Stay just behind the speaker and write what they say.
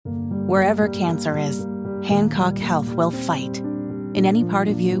Wherever cancer is, Hancock Health will fight. In any part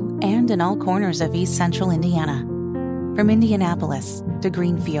of you and in all corners of East Central Indiana. From Indianapolis to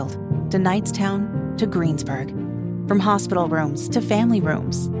Greenfield to Knightstown to Greensburg. From hospital rooms to family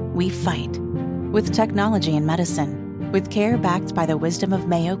rooms, we fight. With technology and medicine, with care backed by the wisdom of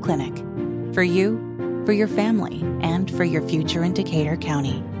Mayo Clinic. For you, for your family, and for your future in Decatur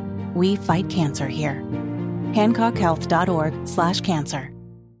County. We fight cancer here. HancockHealth.org/cancer.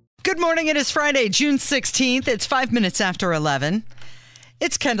 Good morning. It is Friday, June 16th. It's 5 minutes after 11.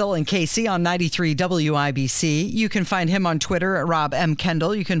 It's Kendall and Casey on 93 WIBC. You can find him on Twitter at Rob M.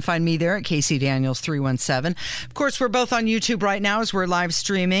 Kendall. You can find me there at Casey Daniels 317. Of course, we're both on YouTube right now as we're live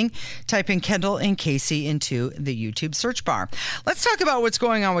streaming. Type in Kendall and Casey into the YouTube search bar. Let's talk about what's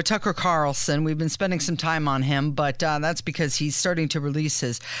going on with Tucker Carlson. We've been spending some time on him, but that's because he's starting to release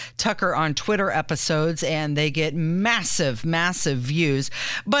his Tucker on Twitter episodes, and they get massive, massive views.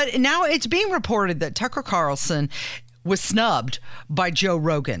 But now it's being reported that Tucker Carlson was snubbed by Joe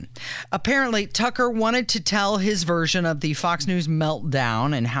Rogan. Apparently, Tucker wanted to tell his version of the Fox News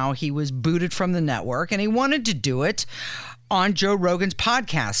meltdown and how he was booted from the network, and he wanted to do it on Joe Rogan's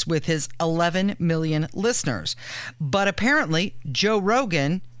podcast with his 11 million listeners. But apparently, Joe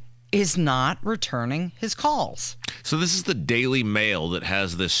Rogan is not returning his calls. So this is the Daily Mail that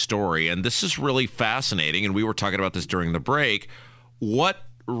has this story, and this is really fascinating, and we were talking about this during the break. What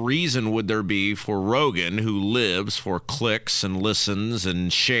reason would there be for Rogan, who lives for clicks and listens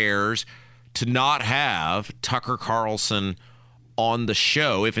and shares, to not have Tucker Carlson on the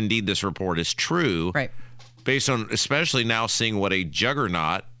show, if indeed this report is true, right? Based on especially now seeing what a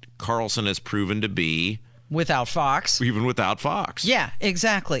juggernaut Carlson has proven to be. Without Fox. Even without Fox. Yeah,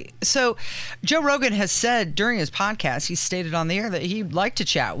 exactly. So Joe Rogan has said during his podcast, he stated on the air that he'd like to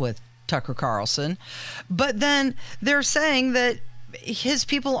chat with Tucker Carlson. But then they're saying that his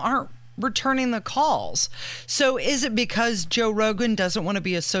people aren't returning the calls. So is it because Joe Rogan doesn't want to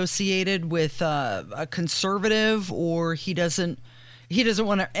be associated with a conservative, or he doesn't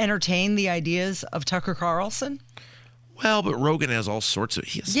want to entertain the ideas of Tucker Carlson? Well, but Rogan has all sorts of.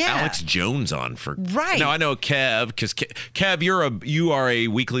 He has Alex Jones on for. Right. Now I know Kev, because Kev, you are a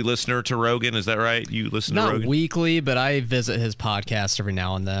weekly listener to Rogan. Is that right? You listen to Rogan? Not weekly, but I visit his podcast every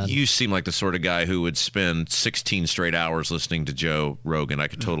now and then. You seem like the sort of guy who would spend 16 straight hours listening to Joe Rogan. I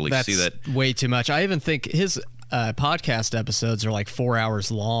could totally see that. That's way too much. I even think his podcast episodes are like 4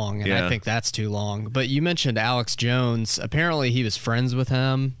 hours long, and I think that's too long. But you mentioned Alex Jones. Apparently he was friends with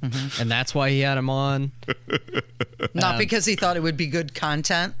him, and that's why he had him on. Not because he thought it would be good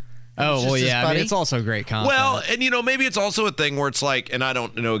content. Oh, well, yeah. I mean, it's also great content. Well, and maybe it's also a thing where it's like, and I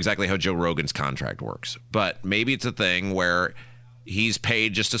don't know exactly how Joe Rogan's contract works, but maybe it's a thing where he's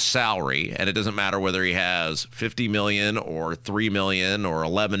paid just a salary, and it doesn't matter whether he has $50 million or $3 million or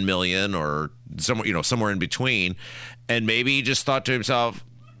 $11 million or somewhere in between. And maybe he just thought to himself,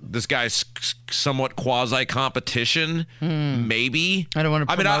 this guy's somewhat quasi-competition, maybe. I don't want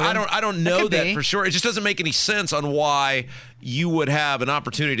to. I don't know that for sure. It just doesn't make any sense on why you would have an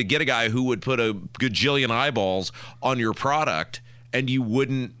opportunity to get a guy who would put a gajillion eyeballs on your product, and you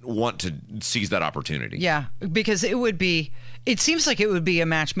wouldn't want to seize that opportunity. Yeah, because it seems like it would be a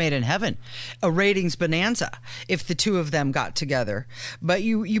match made in heaven, a ratings bonanza if the two of them got together. But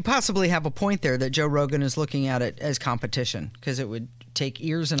you possibly have a point there that Joe Rogan is looking at it as competition, because it would take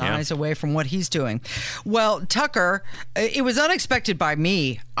ears and eyes away from what he's doing. Well, Tucker, it was unexpected by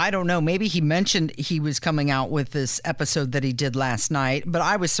me. I don't know. Maybe he mentioned he was coming out with this episode that he did last night, but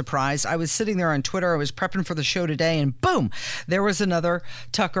I was surprised. I was sitting there on Twitter. I was prepping for the show today, and boom, there was another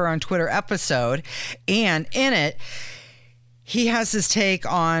Tucker on Twitter episode. And in it, he has his take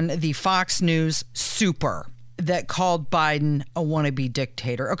on the Fox News super that called Biden a wannabe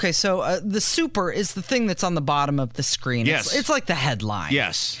dictator. Okay, so the super is the thing that's on the bottom of the screen. Yes. It's like the headline.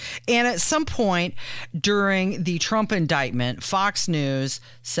 Yes. And at some point during the Trump indictment, Fox News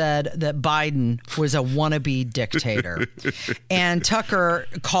said that Biden was a wannabe dictator. And Tucker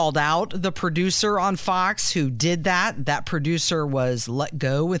called out the producer on Fox who did that. That producer was let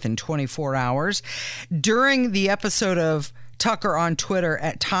go within 24 hours. During the episode of Tucker on Twitter,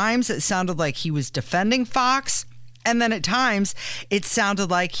 at times it sounded like he was defending Fox, and then at times it sounded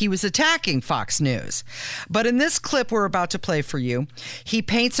like he was attacking Fox News. But in this clip we're about to play for you, he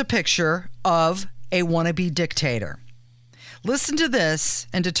paints a picture of a wannabe dictator. Listen to this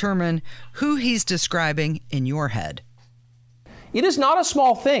and determine who he's describing in your head. It is not a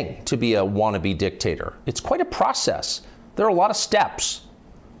small thing to be a wannabe dictator. It's quite a process. There are a lot of steps.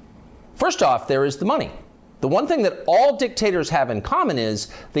 First off, there is the money. The one thing that all dictators have in common is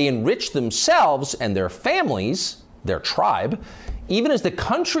they enrich themselves and their families, their tribe, even as the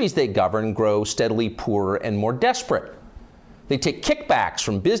countries they govern grow steadily poorer and more desperate. They take kickbacks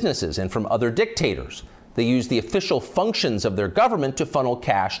from businesses and from other dictators. They use the official functions of their government to funnel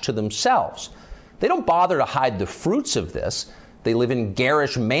cash to themselves. They don't bother to hide the fruits of this. They live in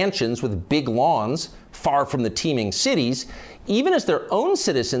garish mansions with big lawns, far from the teeming cities, even as their own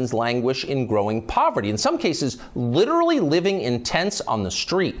citizens languish in growing poverty, in some cases literally living in tents on the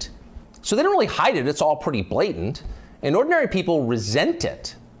street. So they don't really hide it, it's all pretty blatant. And ordinary people resent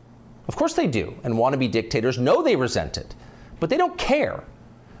it. Of course they do, and wannabe dictators know they resent it, but they don't care.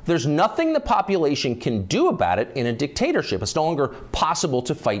 There's nothing the population can do about it in a dictatorship. It's no longer possible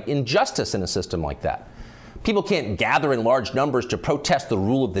to fight injustice in a system like that. People can't gather in large numbers to protest the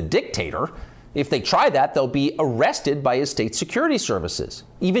rule of the dictator. If they try that, they'll be arrested by his state security services,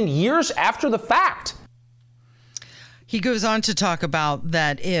 even years after the fact. He goes on to talk about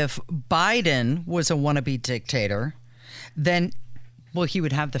that if Biden was a wannabe dictator, then, well, he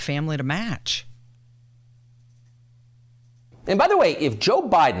would have the family to match. And by the way, if Joe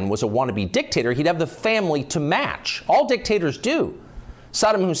Biden was a wannabe dictator, he'd have the family to match. All dictators do.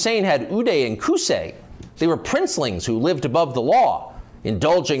 Saddam Hussein had Uday and Qusay. They were princelings who lived above the law,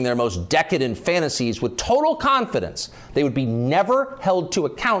 indulging their most decadent fantasies with total confidence they would be never held to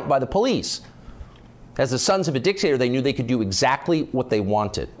account by the police. As the sons of a dictator, they knew they could do exactly what they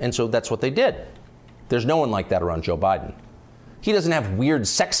wanted, and so that's what they did. There's no one like that around Joe Biden. He doesn't have weird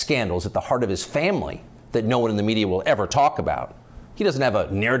sex scandals at the heart of his family that no one in the media will ever talk about. He doesn't have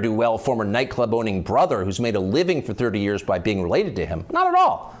a ne'er-do-well former nightclub-owning brother who's made a living for 30 years by being related to him. Not at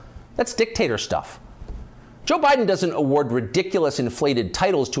all. That's dictator stuff. Joe Biden doesn't award ridiculous inflated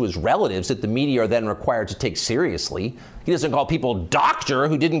titles to his relatives that the media are then required to take seriously. He doesn't call people doctor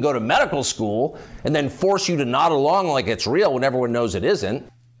who didn't go to medical school and then force you to nod along like it's real when everyone knows it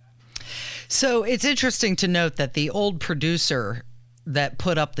isn't. So it's interesting to note that the old producer that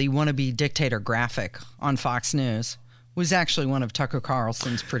put up the wannabe dictator graphic on Fox News was actually one of Tucker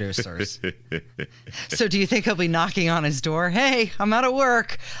Carlson's producers. So do you think he'll be knocking on his door? Hey, I'm out of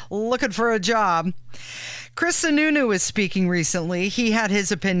work, looking for a job. Chris Sununu was speaking recently. He had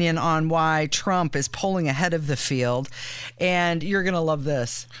his opinion on why Trump is pulling ahead of the field. And you're going to love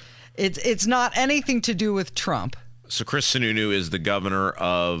this. It's not anything to do with Trump. So Chris Sununu is the governor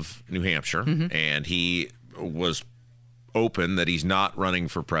of New Hampshire, and he was open that he's not running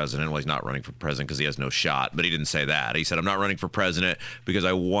for president. Well, he's not running for president because he has no shot, but he didn't say that. He said, I'm not running for president because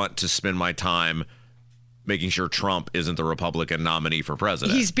I want to spend my time making sure Trump isn't the Republican nominee for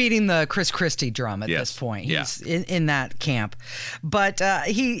president. He's beating the Chris Christie drum at this point. He's in that camp. But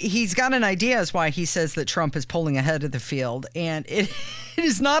he's got an idea as why he says that Trump is pulling ahead of the field. And it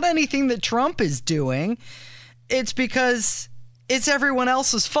is not anything that Trump is doing. It's because it's everyone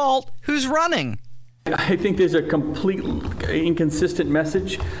else's fault who's running. I think there's a complete inconsistent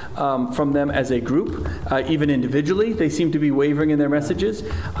message from them as a group. Even individually, they seem to be wavering in their messages.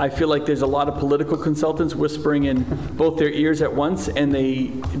 I feel like there's a lot of political consultants whispering in both their ears at once, and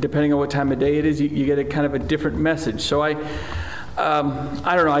they, depending on what time of day it is, you get a kind of a different message. So I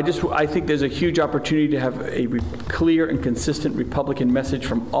don't know. I think there's a huge opportunity to have a clear and consistent Republican message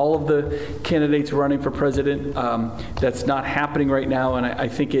from all of the candidates running for president. That's not happening right now, and I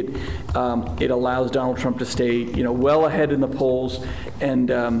think it allows Donald Trump to stay, well ahead in the polls, and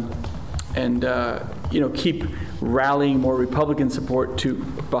keep rallying more Republican support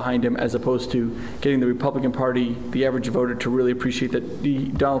behind him, as opposed to getting the Republican Party, the average voter, to really appreciate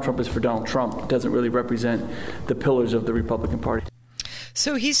that Donald Trump is for Donald Trump. It doesn't really represent the pillars of the Republican Party.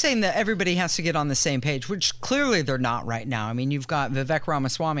 So he's saying that everybody has to get on the same page, which clearly they're not right now. I mean, you've got Vivek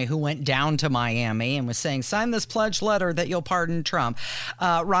Ramaswamy, who went down to Miami and was saying, sign this pledge letter that you'll pardon Trump.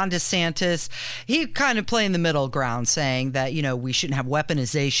 Ron DeSantis, he kind of playing the middle ground, saying that, we shouldn't have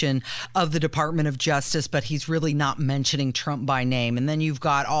weaponization of the Department of Justice, but he's really not mentioning Trump by name. And then you've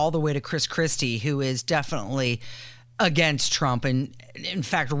got all the way to Chris Christie, who is definitely against Trump and, in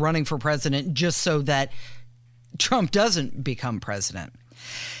fact, running for president just so that Trump doesn't become president.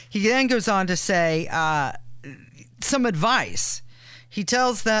 He then goes on to say some advice. He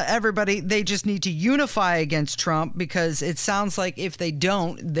tells everybody they just need to unify against Trump because it sounds like if they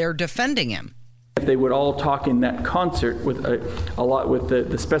don't, they're defending him. If they would all talk in that concert with a lot with the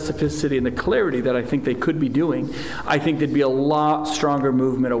specificity and the clarity that I think they could be doing, I think there'd be a lot stronger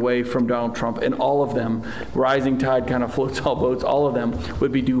movement away from Donald Trump, and all of them, rising tide kind of floats all boats, all of them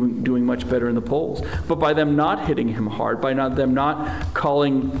would be doing much better in the polls. But by them not hitting him hard, by them not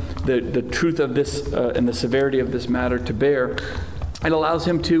calling the truth of this and the severity of this matter to bear, It allows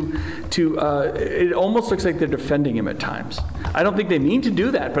him to it almost looks like they're defending him at times. I don't think they mean to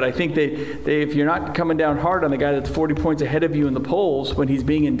do that, but I think they if you're not coming down hard on the guy that's 40 points ahead of you in the polls when he's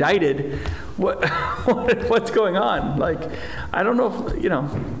being indicted, what's going on? Like, I don't know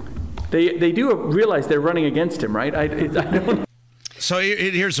if, they do realize they're running against him, right? I don't. So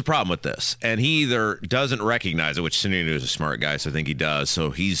here's the problem with this, and he either doesn't recognize it, which Sununu is a smart guy, so I think he does,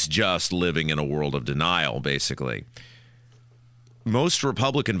 so he's just living in a world of denial, basically. Most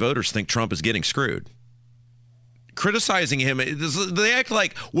Republican voters think Trump is getting screwed. Criticizing him, they act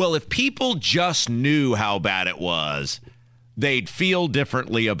like, well, if people just knew how bad it was, they'd feel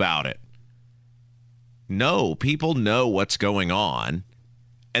differently about it. No, people know what's going on,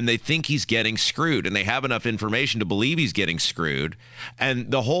 and they think he's getting screwed, and they have enough information to believe he's getting screwed.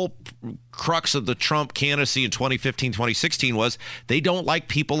 And the whole crux of the Trump candidacy in 2015, 2016 was they don't like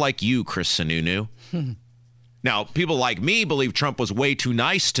people like you, Chris Sununu. Now, people like me believe Trump was way too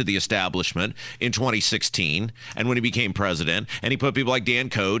nice to the establishment in 2016 and when he became president, and he put people like Dan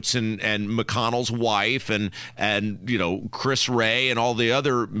Coates and McConnell's wife and Chris Wray and all the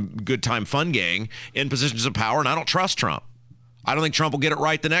other good time fun gang in positions of power, and I don't trust Trump. I don't think Trump will get it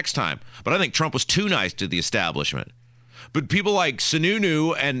right the next time, but I think Trump was too nice to the establishment. But people like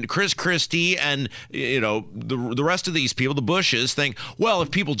Sununu and Chris Christie and, the rest of these people, the Bushes, think, well,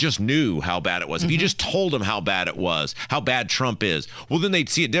 if people just knew how bad it was, if you just told them how bad it was, how bad Trump is, well, then they'd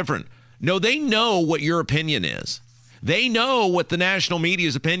see it different. No, they know what your opinion is. They know what the national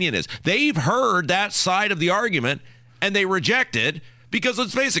media's opinion is. They've heard that side of the argument, and they reject it because,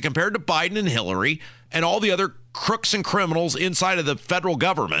 let's face it, compared to Biden and Hillary and all the other crooks and criminals inside of the federal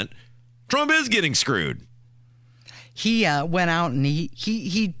government, Trump is getting screwed. He went out and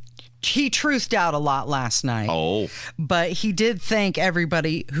he truthed out a lot last night. Oh. But he did thank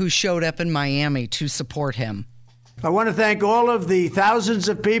everybody who showed up in Miami to support him. I want to thank all of the thousands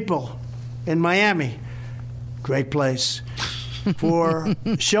of people in Miami, great place, for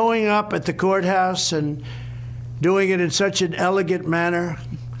showing up at the courthouse and doing it in such an elegant manner,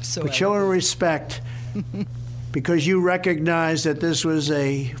 but showing respect because you recognize that this was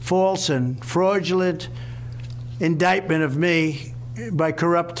a false and fraudulent indictment of me by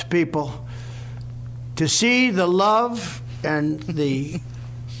corrupt people. To see the love and the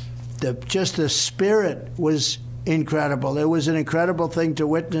spirit was incredible. It was an incredible thing to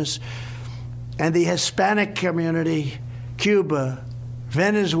witness. And the Hispanic community, Cuba,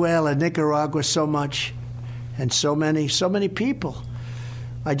 Venezuela, Nicaragua, so much, and so many people.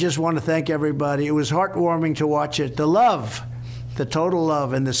 I just want to thank everybody. It was heartwarming to watch it. The love, the total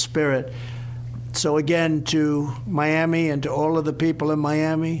love and the spirit. So again, to Miami and to all of the people in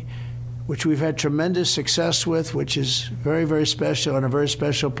Miami, which we've had tremendous success with, which is very, very special and a very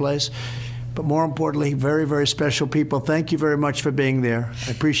special place. But more importantly, very, very special people. Thank you very much for being there.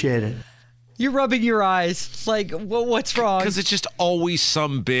 I appreciate it. You're rubbing your eyes. Like, well, what's wrong? Because it's just always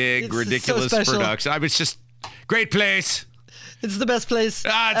some big, ridiculous production. I mean, it's just great place. It's the best place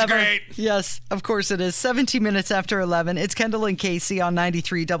it's ever. Great. Yes, of course it is. 17 minutes after 11. It's Kendall and Casey on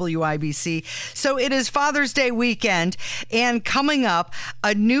 93 WIBC. So it is Father's Day weekend, and coming up,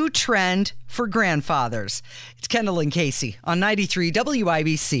 a new trend for grandfathers. It's Kendall and Casey on 93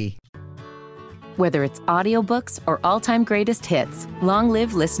 WIBC. Whether it's audiobooks or all-time greatest hits, long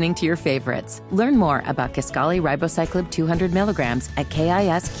live listening to your favorites. Learn more about Kisqali Ribociclib 200 milligrams at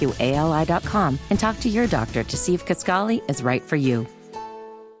KISQALI.com and talk to your doctor to see if Kisqali is right for you.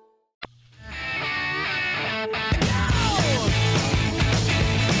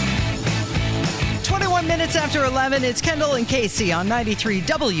 Minutes after 11, it's Kendall and Casey on 93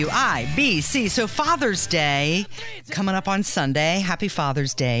 WIBC. So Father's Day coming up on Sunday. Happy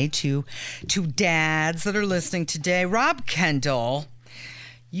Father's Day to dads that are listening today. Rob Kendall,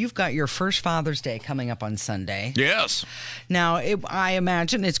 you've got your first Father's Day coming up on Sunday. Yes. Now, I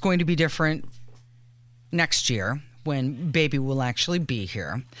imagine it's going to be different next year when baby will actually be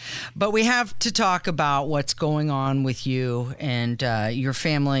here. But we have to talk about what's going on with you and your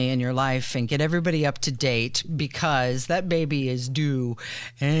family and your life and get everybody up to date because that baby is due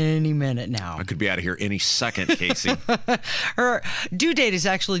any minute now. I could be out of here any second, Casey. Her due date is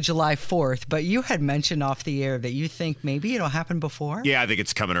actually July 4th, but you had mentioned off the air that you think maybe it'll happen before? Yeah, I think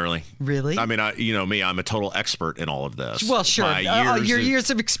it's coming early. Really? I mean, you know me, I'm a total expert in all of this. Well, sure. Your years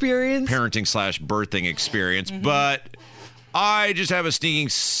of experience? Parenting/birthing experience, but I just have a sneaking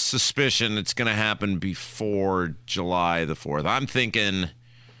suspicion it's going to happen before July the 4th. I'm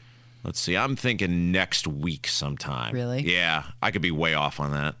thinking next week sometime. Really? Yeah, I could be way off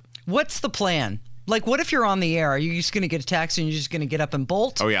on that. What's the plan? Like, what if you're on the air? Are you just going to get a taxi and you're just going to get up and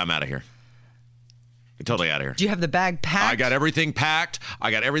bolt? Oh, yeah, I'm out of here. Totally out of here. Do you have the bag packed? I got everything packed.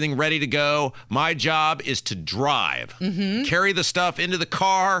 I got everything ready to go. My job is to drive. Carry the stuff into the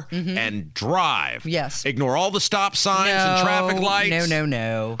car and drive. Yes. Ignore all the stop signs and traffic lights.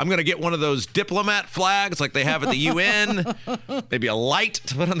 No. I'm going to get one of those diplomat flags like they have at the UN. Maybe a light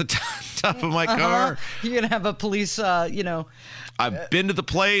to put on the top of my car. You're going to have a police, I've been to the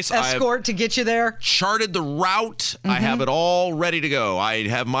place. escort to get you there. Charted the route. I have it all ready to go. I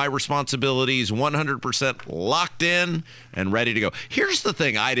have my responsibilities 100% locked in and ready to go. Here's the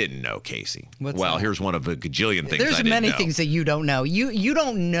thing I didn't know, Casey. What's that? Here's one of a gajillion things I There's didn't many know. things that you don't know. You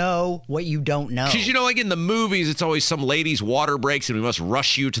don't know what you don't know. Because, like in the movies, it's always some lady's water breaks and we must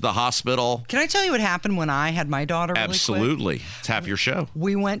rush you to the hospital. Can I tell you what happened when I had my daughter really Absolutely. quick? It's half your show.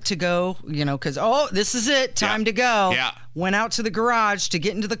 We went to go, because, this is it, time to go. Yeah. Went out to the garage to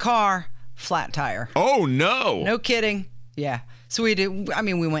get into the car, flat tire. Oh, no. No kidding. Yeah. So we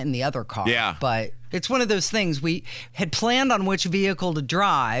went in the other car. Yeah. But it's one of those things. We had planned on which vehicle to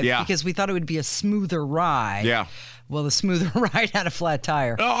drive because we thought it would be a smoother ride. Yeah. Well, the smoother ride had a flat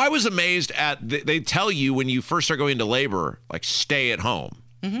tire. Oh, I was amazed at, they tell you when you first start going into labor, like, stay at home.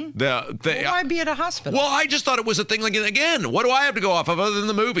 Why be at a hospital? Well, I just thought it was a thing like, again, what do I have to go off of other than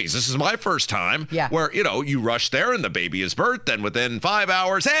the movies? This is my first time where, you rush there and the baby is birthed and within 5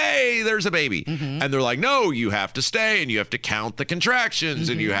 hours, hey, there's a baby. And they're like, no, you have to stay and you have to count the contractions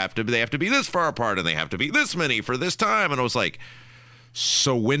and they have to be this far apart and they have to be this many for this time. And I was like,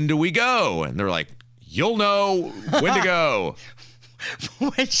 so when do we go? And they're like, you'll know when to go.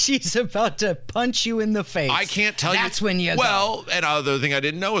 When she's about to punch you in the face. I can't tell you. That's when you go. Well, and other thing I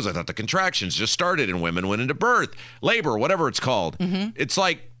didn't know is I thought the contractions just started and women went into birth, labor, whatever it's called. It's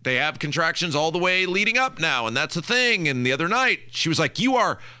like they have contractions all the way leading up now, and that's a thing. And the other night, she was like,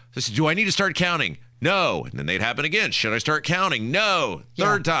 I said, do I need to start counting? No. And then they'd happen again. Should I start counting? No.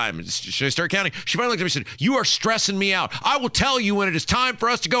 Third time. Should I start counting? She finally looked at me and said, you are stressing me out. I will tell you when it is time for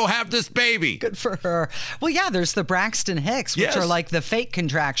us to go have this baby. Good for her. Well, yeah, there's the Braxton Hicks, which are like the fake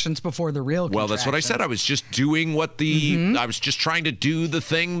contractions before the real contractions. Well, that's what I said. I was just doing I was just trying to do the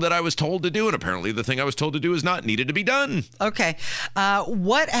thing that I was told to do. And apparently the thing I was told to do is not needed to be done. Okay.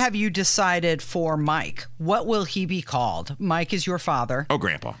 What have you decided for Mike? What will he be called? Mike is your father. Oh,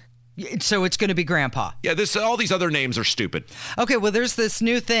 Grandpa. So it's going to be Grandpa. Yeah, all these other names are stupid. Okay, well, there's this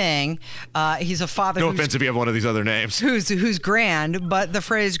new thing. He's a father. No offense if you have one of these other names. Who's grand, but the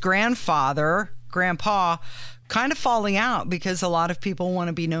phrase grandfather, grandpa, kind of falling out because a lot of people want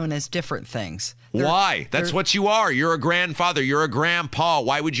to be known as different things. Why? That's what you are. You're a grandfather. You're a grandpa.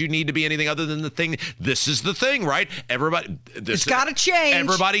 Why would you need to be anything other than the thing? This is the thing, right? It's got to change.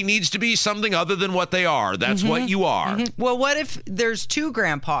 Everybody needs to be something other than what they are. That's what you are. Well, what if there's two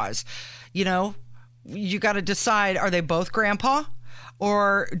grandpas? You got to decide, are they both grandpa?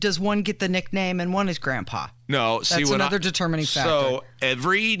 Or does one get the nickname and one is grandpa? No. That's another determining factor. So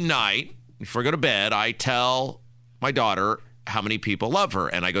every night before I go to bed, I tell my daughter how many people love her.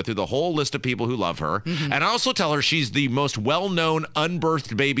 And I go through the whole list of people who love her. And I also tell her she's the most well-known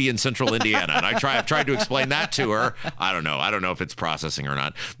unbirthed baby in central Indiana. And I've tried to explain that to her. I don't know. I don't know if it's processing or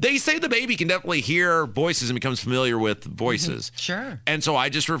not. They say the baby can definitely hear voices and becomes familiar with voices. Sure. And so I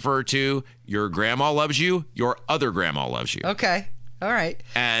just refer to your grandma loves you, your other grandma loves you. Okay. All right.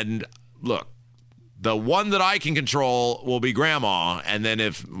 And look, the one that I can control will be grandma. And then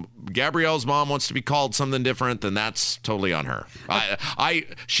if Gabrielle's mom wants to be called something different, then that's totally on her.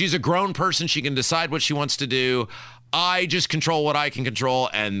 She's a grown person. She can decide what she wants to do. I just control what I can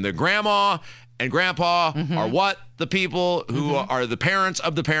control. And the grandma and grandpa are what the people who are the parents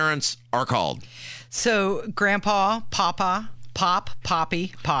of the parents are called. So grandpa, papa, pop,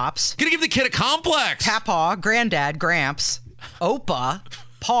 poppy, pops. Gonna give the kid a complex. Papa, granddad, gramps, Opa,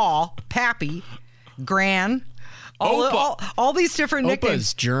 Paul, Pappy, Gran, all these different nicknames.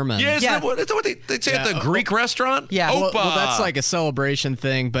 Opa's German. Yeah, is that what they say at the Greek restaurant? Yeah. Opa. Well, that's like a celebration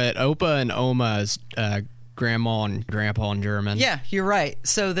thing, but Opa and Oma is grandma and grandpa in German. Yeah, you're right.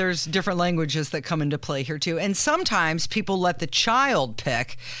 So there's different languages that come into play here too. And sometimes people let the child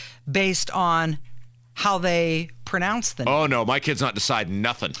pick based on how they pronounce the name. Oh, no, my kid's not deciding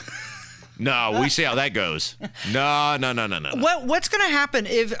nothing. No, we see how that goes. No. What's going to happen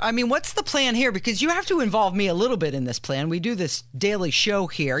what's the plan here? Because you have to involve me a little bit in this plan. We do this daily show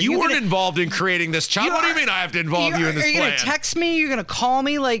here. You weren't involved in creating this child. What do you mean I have to involve you in this plan? Are you going to text me? You're going to call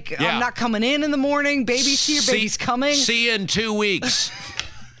me like I'm not coming in the morning? Baby's here, baby's coming? See you in 2 weeks.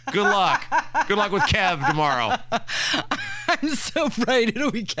 Good luck. Good luck with Kev tomorrow. I'm so afraid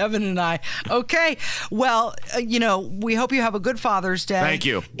it'll be Kevin and I. Okay. Well, we hope you have a good Father's Day. Thank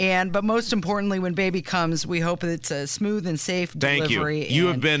you. But most importantly, when baby comes, we hope it's a smooth and safe delivery. Thank you. You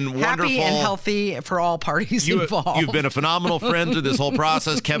have been wonderful. Happy and healthy for all parties involved. You've been a phenomenal friend through this whole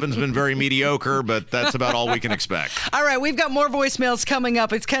process. Kevin's been very mediocre, but that's about all we can expect. All right. We've got more voicemails coming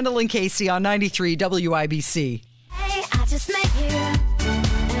up. It's Kendall and Casey on 93 WIBC. Hey, I just met you,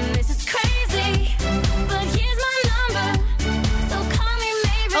 and this is crazy, but here's my number, so call me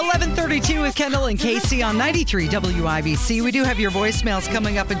maybe. 11:32 with Kendall and Casey on 93 WIBC. We do have your voicemails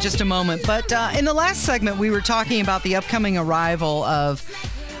coming up in just a moment, but in the last segment, we were talking about the upcoming arrival of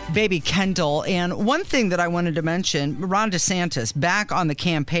baby Kendall. And one thing that I wanted to mention, Ron DeSantis back on the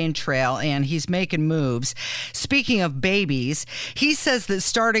campaign trail, and he's making moves. Speaking of babies, he says that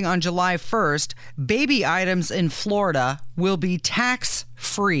starting on July 1st, baby items in Florida will be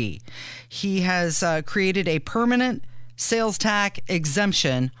tax-free. He has created a permanent sales tax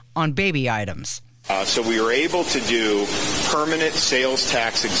exemption on baby items. So we were able to do permanent sales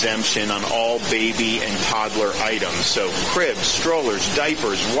tax exemption on all baby and toddler items. So cribs, strollers,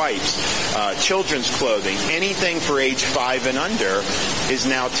 diapers, wipes, children's clothing, anything for age 5 and under is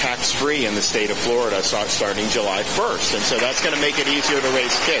now tax-free in the state of Florida starting July 1st. And so that's going to make it easier to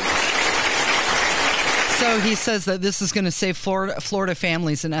raise kids. So he says that this is going to save Florida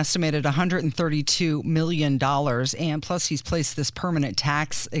families an estimated $132 million. And plus, he's placed this permanent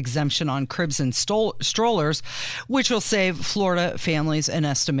tax exemption on cribs and strollers, which will save Florida families an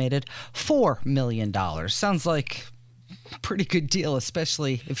estimated $4 million. Sounds like a pretty good deal,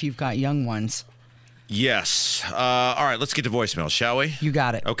 especially if you've got young ones. Yes. All right, let's get to voicemail, shall we? You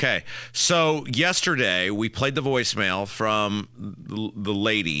got it. Okay. So yesterday, we played the voicemail from the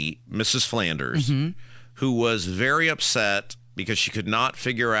lady, Mrs. Flanders, who was very upset because she could not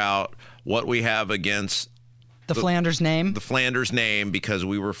figure out what we have against the Flanders name. The Flanders name, because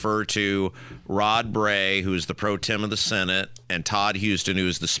we refer to Rod Bray, who is the pro tem of the Senate, and Todd Houston, who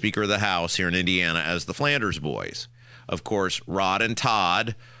is the Speaker of the House here in Indiana, as the Flanders boys. Of course, Rod and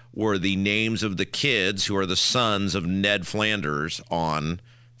Todd were the names of the kids who are the sons of Ned Flanders on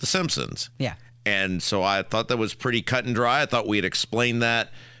The Simpsons. Yeah. And so I thought that was pretty cut and dry. I thought we had explained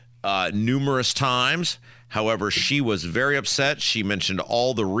that numerous times. However, she was very upset. She mentioned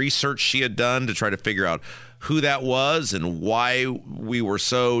all the research she had done to try to figure out who that was and why we were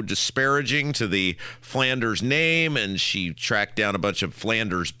so disparaging to the Flanders name. And she tracked down a bunch of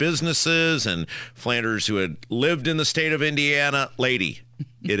Flanders businesses and Flanders who had lived in the state of Indiana. Lady,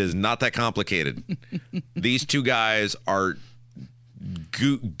 it is not that complicated. These two guys are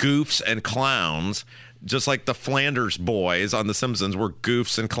goofs and clowns, just like the Flanders boys on The Simpsons were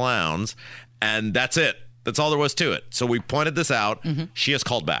goofs and clowns. And that's it. That's all there was to it. So we pointed this out. She has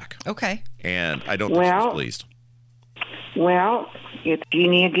called back. Okay. And I don't think she's pleased. Well, it's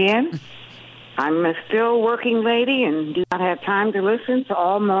Jeannie again. I'm a still working lady and do not have time to listen to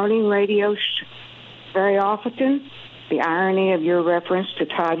all morning radio very often. The irony of your reference to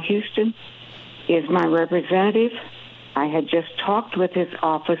Todd Houston is my representative. I had just talked with his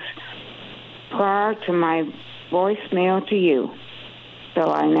office prior to my voicemail to you.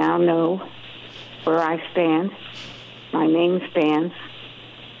 So I now know where I stand. My name stands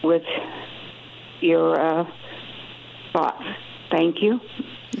with your thoughts. Thank you.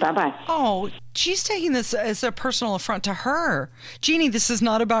 Bye-bye. Oh, she's taking this as a personal affront to her. Jeannie, this is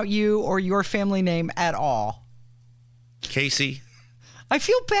not about you or your family name at all. Casey? I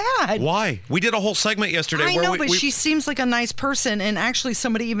feel bad. Why? We did a whole segment yesterday. I know, but she seems like a nice person. And actually,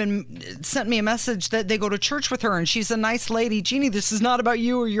 somebody even sent me a message that they go to church with her, and she's a nice lady. Jeannie, this is not about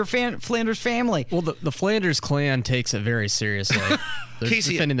you or your Flanders family. Well, the Flanders clan takes it very seriously. They're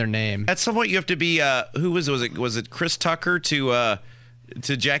Casey, defending their name. At some point, you have to be, who was it? Was it Chris Tucker to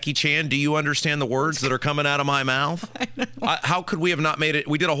Jackie Chan? Do you understand the words that are coming out of my mouth? I know. How could we have not made it?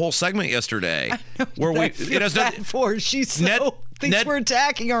 We did a whole segment yesterday. I know, where I feel bad for her. She's thinks we're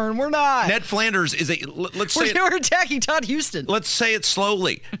attacking her, and we're not. Ned Flanders is we're attacking Todd Houston. Let's say it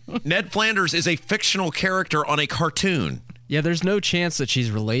slowly. Ned Flanders is a fictional character on a cartoon. Yeah, there's no chance that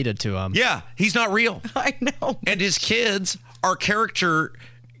she's related to him. Yeah, he's not real. I know. And his kids are character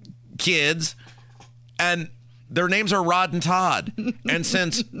kids, and their names are Rod and Todd. And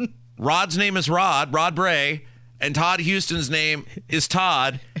since Rod's name is Rod Bray, and Todd Houston's name is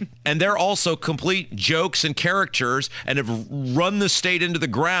Todd, and they're also complete jokes and characters and have run the state into the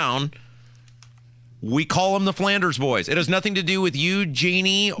ground, We call them the Flanders Boys. It has nothing to do with you,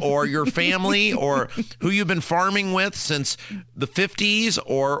 Jeannie, or your family, or who you've been farming with since the 50s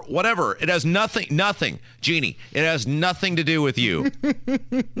or whatever. It has nothing, Jeannie, it has nothing to do with you.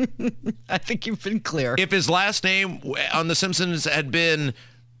 I think you've been clear. If his last name on The Simpsons had been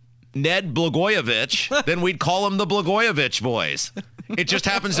Ned Blagojevich, then we'd call him the Blagojevich Boys. It just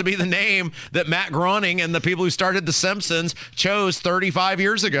happens to be the name that Matt Groening and the people who started The Simpsons chose 35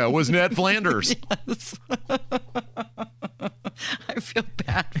 years ago was Ned Flanders. Yes. I feel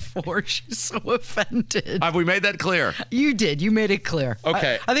bad for her. She's so offended. Have we made that clear? You did. You made it clear.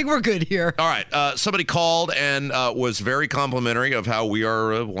 Okay. I think we're good here. All right. Somebody called and was very complimentary of how we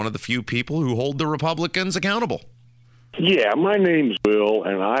are one of the few people who hold the Republicans accountable. Yeah, my name's Bill,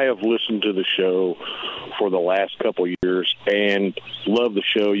 and I have listened to the show for the last couple of years and love the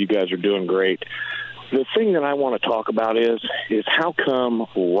show. You guys are doing great. The thing that I want to talk about is how come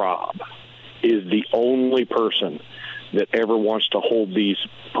Rob is the only person that ever wants to hold these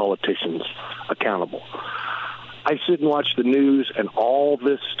politicians accountable? I sit and watch the news and all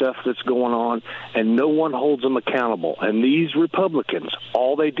this stuff that's going on, and no one holds them accountable. And these Republicans,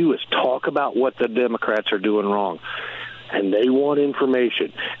 all they do is talk about what the Democrats are doing wrong. And they want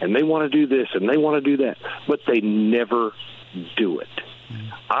information, and they want to do this, and they want to do that, but they never do it.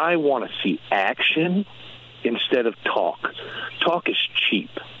 I want to see action instead of talk. Talk is cheap.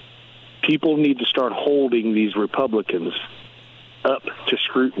 People need to start holding these Republicans up to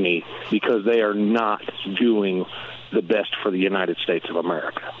scrutiny because they are not doing the best for the United States of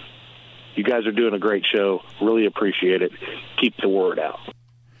America. You guys are doing a great show. Really appreciate it. Keep the word out.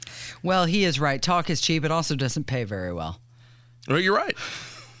 Well, he is right. Talk is cheap. It also doesn't pay very well. Well, you're right.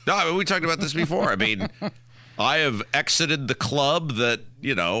 No, I mean, we talked about this before. I mean, I have exited the club that,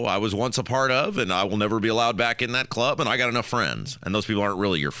 I was once a part of, and I will never be allowed back in that club, and I got enough friends, and those people aren't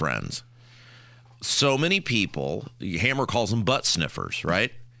really your friends. So many people, Hammer calls them butt sniffers,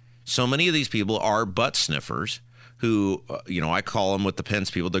 right? So many of these people are butt sniffers who, I call them with the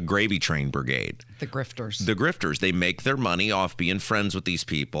Pence people, the gravy train brigade. The grifters. The grifters. They make their money off being friends with these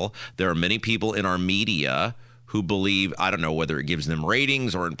people. There are many people in our media who believe, I don't know whether it gives them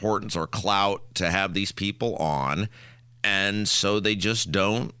ratings or importance or clout to have these people on, and so they just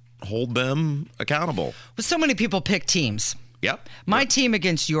don't hold them accountable. Well, so many people pick teams. Yep. My team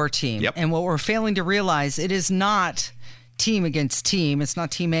against your team. Yep. And what we're failing to realize, it is not team against team. It's not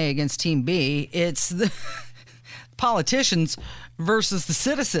team A against team B. It's the politicians versus the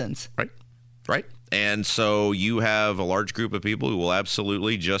citizens. Right. And so you have a large group of people who will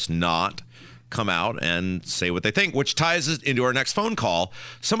absolutely just not come out and say what they think, which ties us into our next phone call.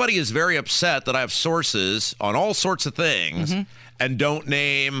 Somebody is very upset that I have sources on all sorts of things and don't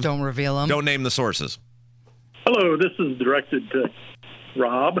reveal them. Don't name the sources. Hello, this is directed to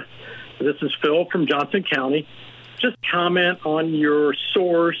Rob. This is Phil from Johnson County. Just comment on your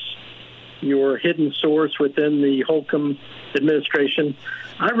source, your hidden source within the Holcomb administration.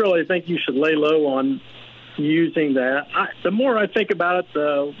 I really think you should lay low on using that. The more I think about it,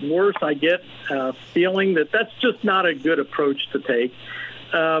 the worse I get feeling that that's just not a good approach to take.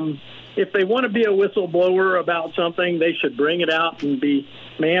 If they want to be a whistleblower about something, they should bring it out and be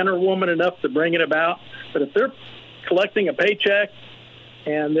man or woman enough to bring it about. But if they're collecting a paycheck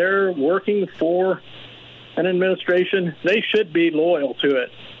and they're working for an administration, they should be loyal to it.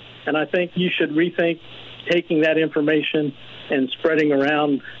 And I think you should rethink taking that information and spreading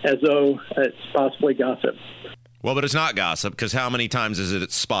around as though it's possibly gossip. Well, but it's not gossip, because how many times is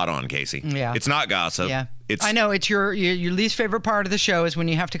it spot on, Casey? Yeah. It's not gossip. Yeah. I know it's your least favorite part of the show is when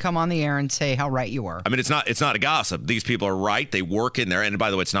you have to come on the air and say how right you were. I mean, it's not a gossip. These people are right. They work in there. And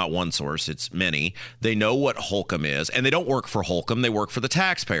by the way, it's not one source. It's many. They know what Holcomb is. And they don't work for Holcomb. They work for the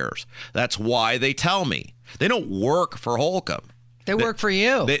taxpayers. That's why they tell me. They don't work for Holcomb. They work for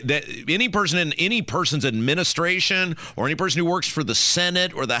you. Any person in any person's administration or any person who works for the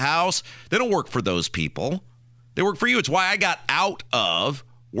Senate or the House, they don't work for those people. They work for you. It's why I got out of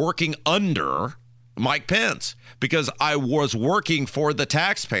working under Mike Pence, because I was working for the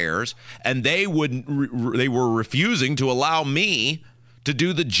taxpayers and they were refusing to allow me to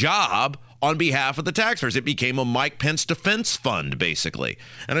do the job on behalf of the taxpayers. It became a Mike Pence defense fund, basically.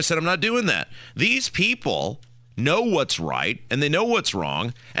 And I said, I'm not doing that. These people know what's right and they know what's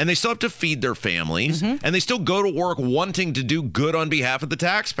wrong, and they still have to feed their families, and they still go to work wanting to do good on behalf of the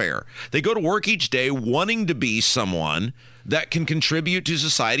taxpayer. They go to work each day wanting to be someone that can contribute to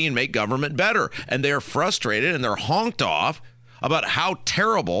society and make government better. And they're frustrated and they're honked off about how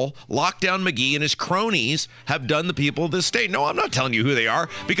terrible Lockdown McGee and his cronies have done the people of this state. No, I'm not telling you who they are,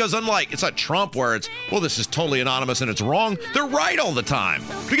 because unlike, it's not Trump where it's, well, this is totally anonymous and it's wrong. They're right all the time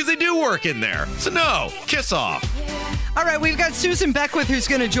because they do work in there. So no, kiss off. All right, we've got Susan Beckwith who's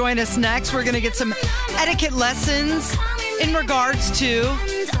going to join us next. We're going to get some etiquette lessons in regards to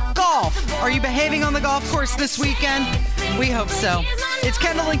golf. Are you behaving on the golf course this weekend? We hope so. It's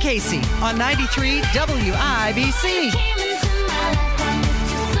Kendall and Casey on 93 WIBC.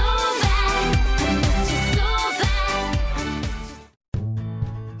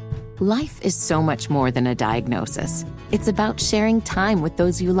 Life is so much more than a diagnosis. It's about sharing time with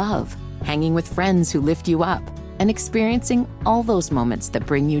those you love, hanging with friends who lift you up, and experiencing all those moments that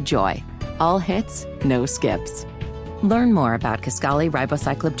bring you joy. All hits, no skips. Learn more about Kisqali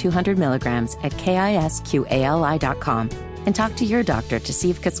Ribociclib 200 milligrams at KISQALI.com and talk to your doctor to see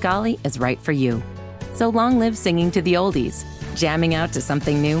if Kisqali is right for you. So long live singing to the oldies, jamming out to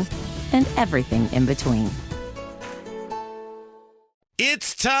something new, and everything in between.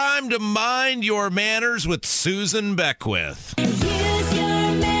 It's time to mind your manners with Susan Beckwith.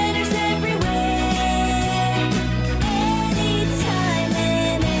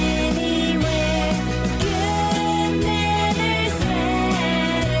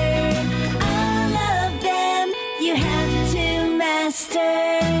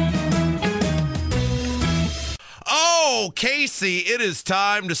 Oh, Casey, it is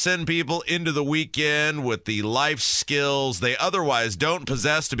time to send people into the weekend with the life skills they otherwise don't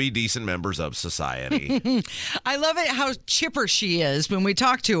possess to be decent members of society. I love it how chipper she is when we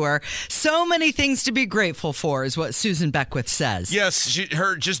talk to her. So many things to be grateful for is what Susan Beckwith says. Yes,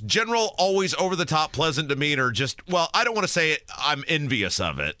 her just general, always over-the-top, pleasant demeanor. Just, well, I don't want to say I'm envious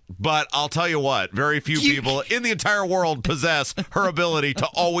of it, but I'll tell you what, very few people in the entire world possess her ability to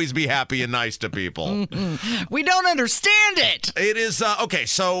always be happy and nice to people. We don't understand it. It is, okay,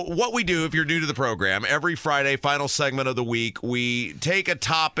 so what we do, if you're new to the program, every Friday, final segment of the week, we take a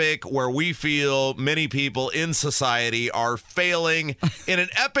topic where we feel many people in society are failing in an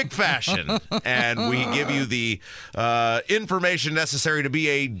epic fashion, and we give you the information necessary to be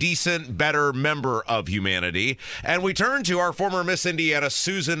a decent, better member of humanity. And we turn to our former Miss Indiana,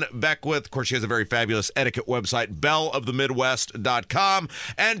 Susan Beckwith. Of course, she has a very fabulous etiquette website, belleofthemidwest.com.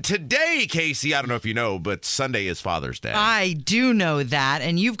 And today, Casey, I don't know if you know, but Sunday is Father's Day. I do know that,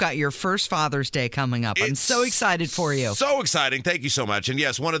 and you've got your first Father's Day coming up. I'm so excited for you. So exciting. Thank you so much. And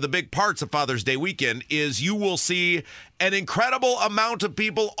yes, one of the big parts of Father's Day weekend is you will see an incredible amount of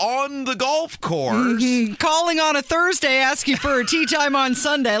people on the golf course. Calling on a Thursday, asking for a tee time on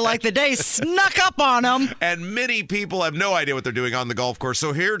Sunday, like the day snuck up on them. And many people have no idea what they're doing on the golf course.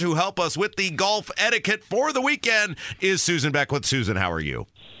 So here to help us with the golf etiquette for the weekend is Susan Beckwith. Susan, how are you?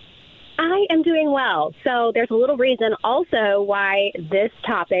 I am doing well. So there's a little reason also why this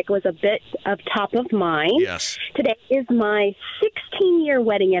topic was a bit of top of mind. Yes. Today is my 16-year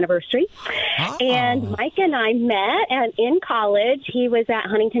wedding anniversary. Oh. And Mike and I met and in college. He was at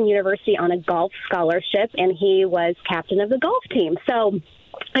Huntington University on a golf scholarship, and he was captain of the golf team. So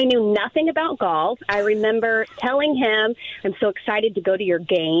I knew nothing about golf. I remember telling him, I'm so excited to go to your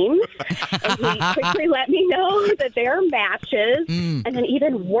games. And he quickly let me know that there are matches. And then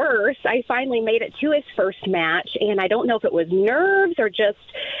even worse, I finally made it to his first match. And I don't know if it was nerves or just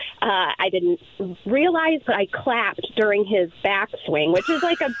I didn't realize, but I clapped during his backswing, which is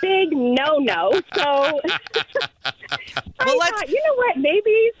like a big no-no. So I thought, you know what,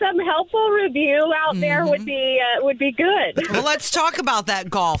 maybe some helpful review out there would be good. Well, let's talk about that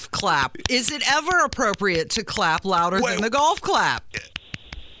golf clap. Is it ever appropriate to clap louder than the golf clap?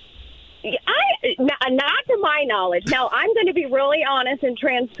 Not to my knowledge. Now, I'm going to be really honest and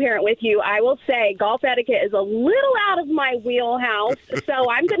transparent with you. I will say golf etiquette is a little out of my wheelhouse, so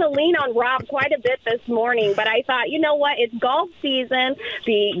I'm going to lean on Rob quite a bit this morning. But I thought, you know what? It's golf season.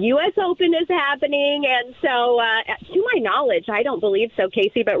 The U.S. Open is happening, and so to my knowledge, I don't believe so,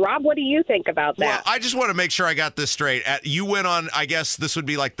 Casey. But Rob, what do you think about that? Well, I just want to make sure I got this straight. You went on, I guess this would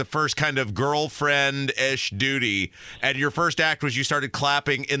be like the first kind of girlfriend-ish duty, and your first act was you started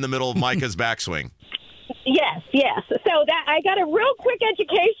clapping in the middle of Micah's backswing. Yes. So that I got a real quick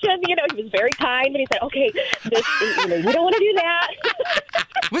education. You know, he was very kind, and he said, "Okay, you don't want to do that."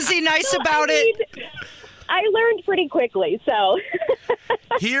 Was he nice about it? I learned pretty quickly, so.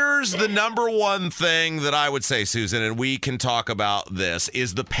 Here's the number one thing that I would say, Susan, and we can talk about this,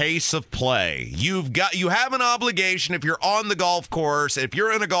 is the pace of play. You have an obligation if you're on the golf course, if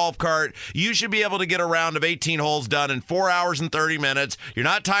you're in a golf cart, you should be able to get a round of 18 holes done in 4 hours and 30 minutes. You're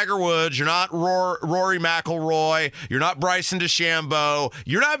not Tiger Woods. You're not Rory McIlroy. You're not Bryson DeChambeau.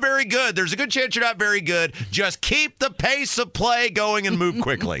 You're not very good. There's a good chance you're not very good. Just keep the pace of play going and move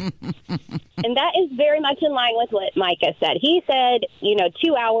quickly. And that is very much in line with what Micah said. He said,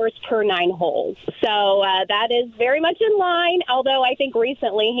 2 hours per 9 holes. So that is very much in line, although I think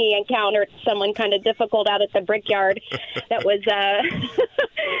recently he encountered someone kind of difficult out at the Brickyard that was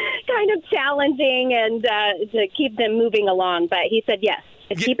kind of challenging and to keep them moving along. But he said, yes.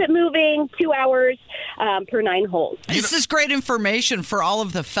 Keep it moving, 2 hours per 9 holes. This is great information for all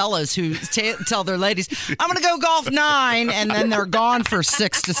of the fellas who tell their ladies, I'm going to go golf 9, and then they're gone for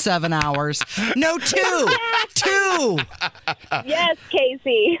 6 to 7 hours. No, 2. 2. Yes,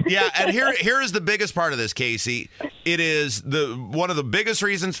 Casey. Yeah, and here is the biggest part of this, Casey. It is one of the biggest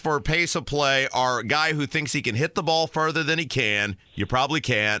reasons for pace of play are a guy who thinks he can hit the ball further than he can. You probably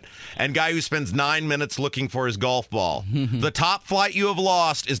can't. And guy who spends 9 minutes looking for his golf ball. The top flight you have lost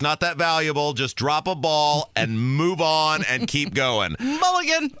is not that valuable. Just drop a ball and move on and keep going.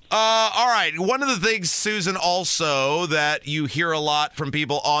 Mulligan. All right. One of the things, Susan, also that you hear a lot from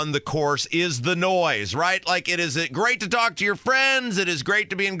people on the course is the noise, right? Like, it is great to talk to your friends. It is great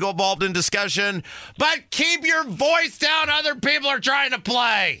to be involved in discussion. But keep your voice down. Other people are trying to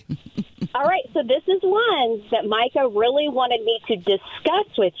play. All right, so this is one that Micah really wanted me to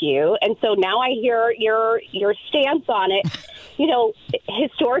discuss with you, and so now I hear your stance on it.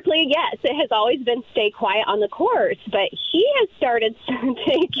 Historically, yes, it has always been stay quiet on the course, but he has started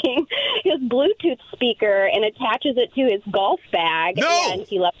taking his Bluetooth speaker and attaches it to his golf bag, and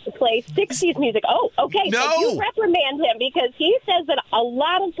he loves to play 60s music. Oh, okay, so you reprimand him because he says that a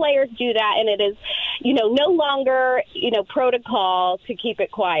lot of players do that, and it is, no longer, protocol to keep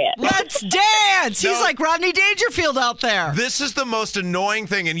it quiet. Let's dance! He's like Rodney Dangerfield out there. This is the most annoying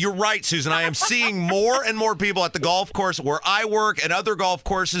thing, and you're right, Susan. I am seeing more and more people at the golf course where I work and other golf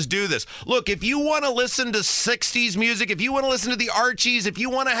courses do this. Look, if you want to listen to 60s music, if you want to listen to the Archies, if you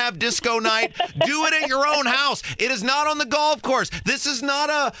want to have disco night, do it at your own house. It is not on the golf course. This is not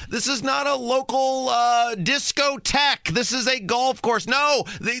a local discotheque. This is a golf course. No,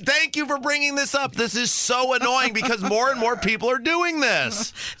 thank you for bringing this up. This is so annoying because more and more people are doing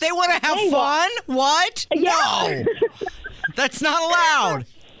this. They want to have fun? What? Yeah. No. That's not allowed.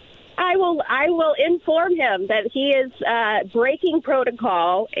 I will inform him that he is breaking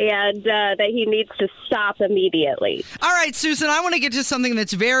protocol and that he needs to stop immediately. All right, Susan, I want to get to something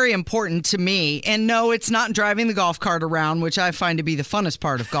that's very important to me. And no, it's not driving the golf cart around, which I find to be the funnest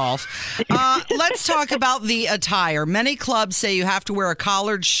part of golf. Let's talk about the attire. Many clubs say you have to wear a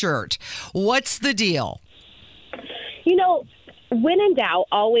collared shirt. What's the deal? When in doubt,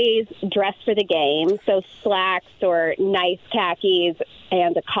 always dress for the game. So slacks or nice khakis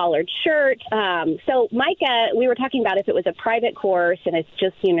and a collared shirt. So Micah, we were talking about if it was a private course and it's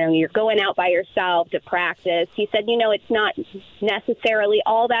just, you're going out by yourself to practice. He said, it's not necessarily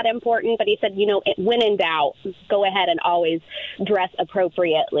all that important, but he said, when in doubt, go ahead and always dress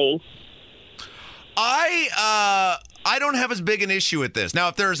appropriately. I don't have as big an issue with this. Now,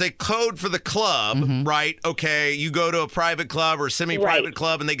 if there's a code for the club, right, okay, you go to a private club or a semi-private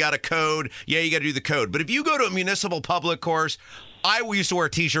club and they got a code, you got to do the code. But if you go to a municipal public course, I used to wear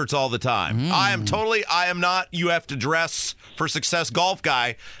T-shirts all the time. I am not you have to dress for success golf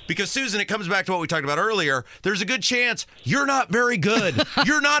guy because, Susan, it comes back to what we talked about earlier. There's a good chance you're not very good.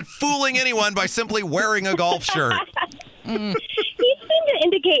 You're not fooling anyone by simply wearing a golf shirt. He seemed to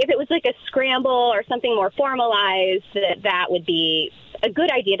indicate if it was like a scramble or something more formalized, that would be a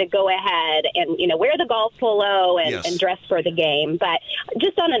good idea to go ahead and, wear the golf polo and dress for the game. But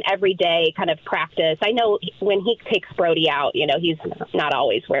just on an everyday kind of practice, I know when he takes Brody out, he's not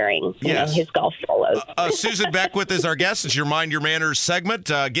always wearing his golf polos. Susan Beckwith is our guest. It's your Mind Your Manners segment,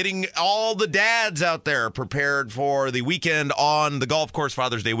 getting all the dads out there prepared for the weekend on the golf course,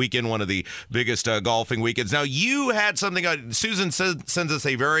 Father's Day weekend, one of the biggest golfing weekends. Now, you had something, Susan sends us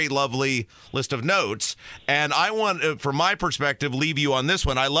a very lovely list of notes, and I want, from my perspective, leave you on this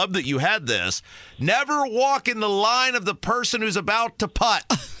one. I love that you had this. Never walk in the line of the person who's about to putt.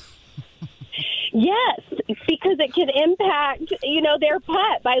 Yes, because it can impact, their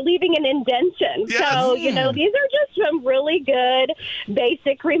putt by leaving an indentation. Yes. So, these are just some really good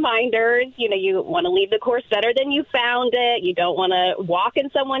basic reminders. You want to leave the course better than you found it. You don't want to walk in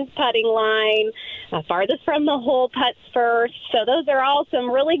someone's putting line. farthest from the hole putts first. So those are all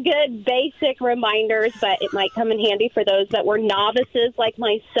some really good basic reminders, but it might come in handy for those that were novices like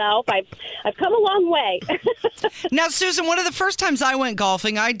myself. I've come a long way. Now, Susan, one of the first times I went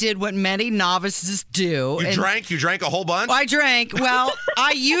golfing, I did what many novices do. You drank? You drank a whole bunch? I drank. Well,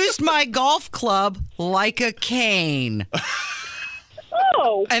 I used my golf club like a cane.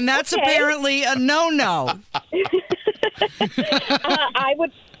 Oh, and that's okay. apparently a no-no.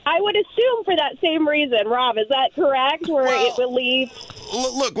 I would assume for that same reason, Rob. Is that correct? Where it will leave.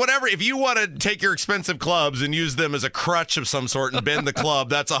 Look, whatever. If you want to take your expensive clubs and use them as a crutch of some sort and bend the club,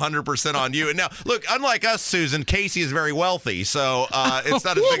 that's 100% on you. And now, look, unlike us, Susan, Casey is very wealthy, so it's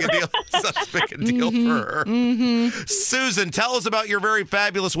not as big a deal. It's not as big a deal for her. Mm-hmm. Susan, tell us about your very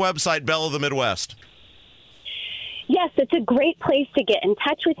fabulous website, Belle of the Midwest. Yes, it's a great place to get in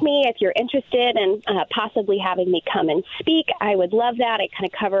touch with me if you're interested in possibly having me come and speak. I would love that. I kind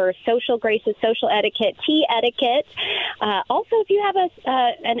of cover social graces, social etiquette, tea etiquette. Also, if you have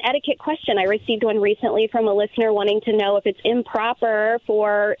an etiquette question, I received one recently from a listener wanting to know if it's improper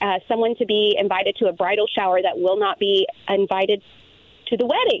for someone to be invited to a bridal shower that will not be invited to the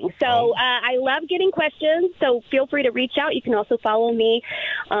wedding. So I love getting questions, so feel free to reach out. You can also follow me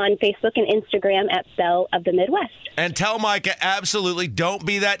on Facebook and Instagram at Belle of the Midwest. And tell Micah, absolutely, don't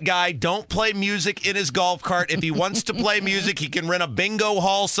be that guy. Don't play music in his golf cart. If he wants to play music, he can rent a bingo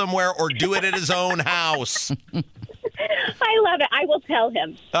hall somewhere or do it at his own house. I love it. I will tell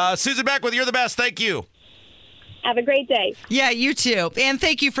him. Susan Beckwith, you're the best. Thank you. Have a great day. Yeah, you too. And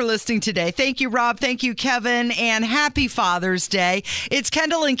thank you for listening today. Thank you, Rob. Thank you, Kevin. And happy Father's Day. It's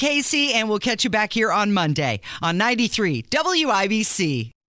Kendall and Casey, and we'll catch you back here on Monday on 93 WIBC.